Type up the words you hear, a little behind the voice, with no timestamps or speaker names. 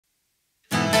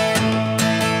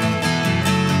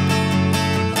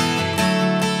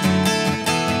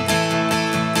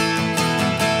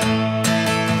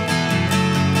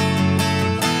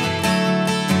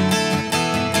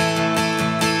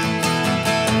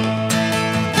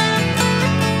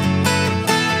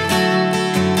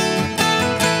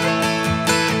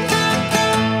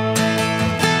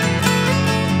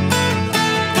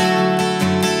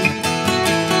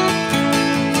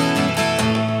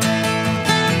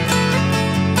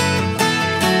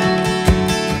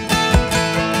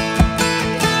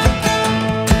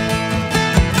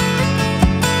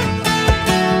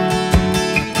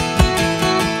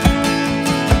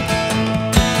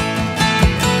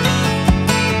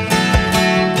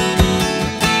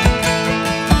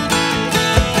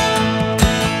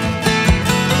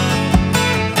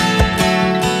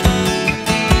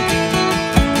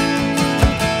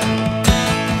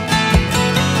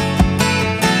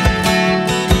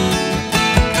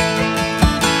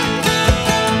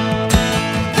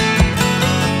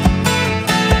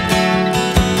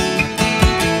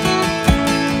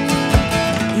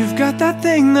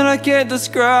thing that I can't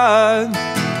describe,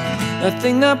 that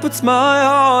thing that puts my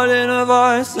heart in a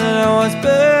vice. And how much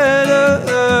better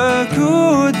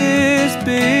could this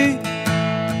be?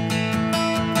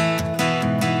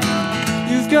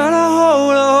 You've got a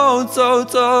hold so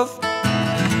tough,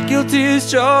 guilty as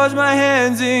charged, my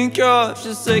hands in cuffs.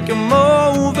 Just take 'em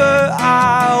over,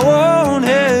 I won't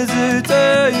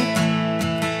hesitate.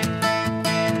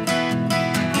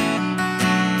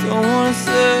 Don't wanna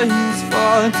say it's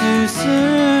far too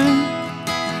soon.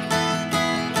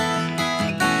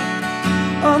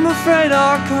 I'm afraid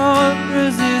I can't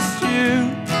resist you.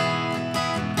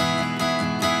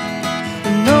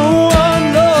 And no one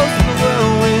lost the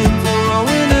whirlwind or a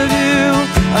wind of you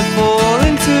I fall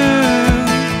into.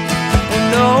 And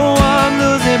no, I'm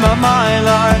losing my mind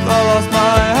like I lost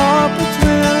my heart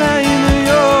between LA and New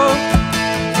York.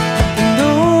 And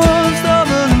no, I'm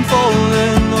stumbling and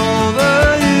falling over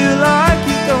you like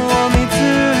you don't want me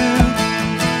to.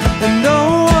 And no,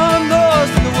 I'm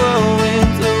lost in the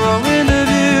whirlwind or a wind of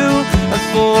you I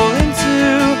fall into.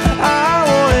 I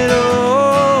want it all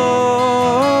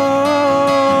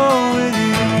with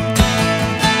you.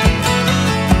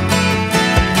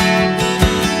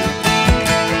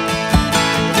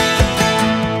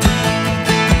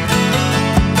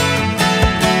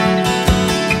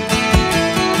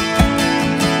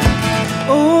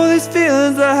 All these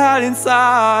feelings I had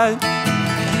inside,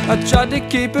 I tried to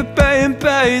keep at bay and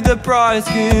paid the price,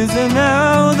 'cause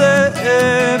now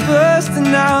they're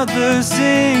bursting out the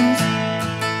seams.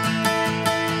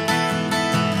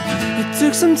 It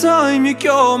took some time, you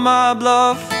called my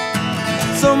bluff.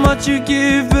 So much you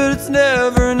give, but it's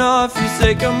never enough. You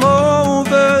say come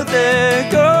over, there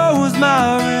goes my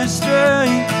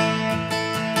restraint.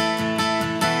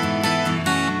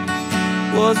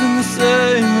 Wasn't the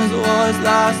same as it was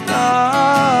last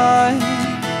night.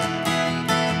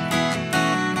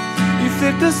 You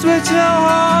flipped the switch and our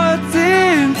hearts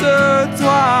intertwined.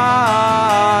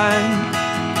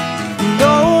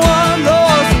 No, I'm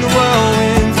lost in the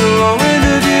whirlwind or a wind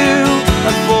of you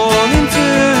I fall into.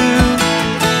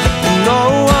 And no,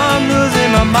 I'm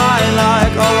losing my mind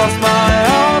like I lost my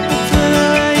heart between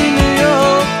LA and New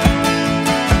York.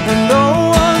 And no,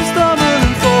 I'm stumbling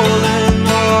and falling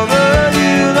over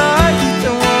you like you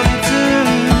don't want me to.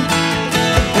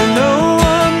 And no,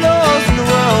 I'm lost in the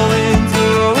whirlwind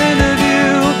or a wind of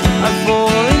you I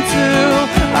fall into.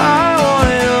 I want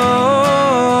it all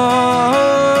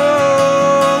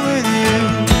with you.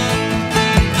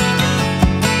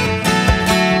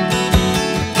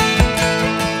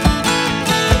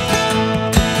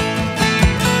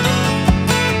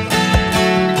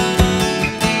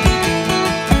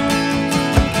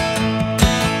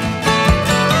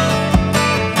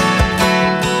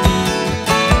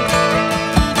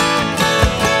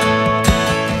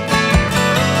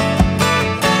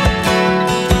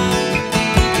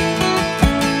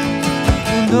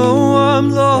 No, I'm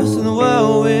lost in the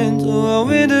whirlwind or a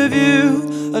wind of you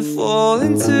I'd fall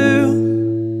into.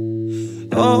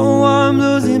 Oh, I'm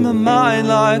losing my mind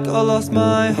like I lost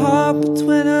my heart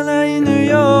between LA and New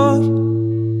York.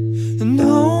 And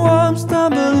no,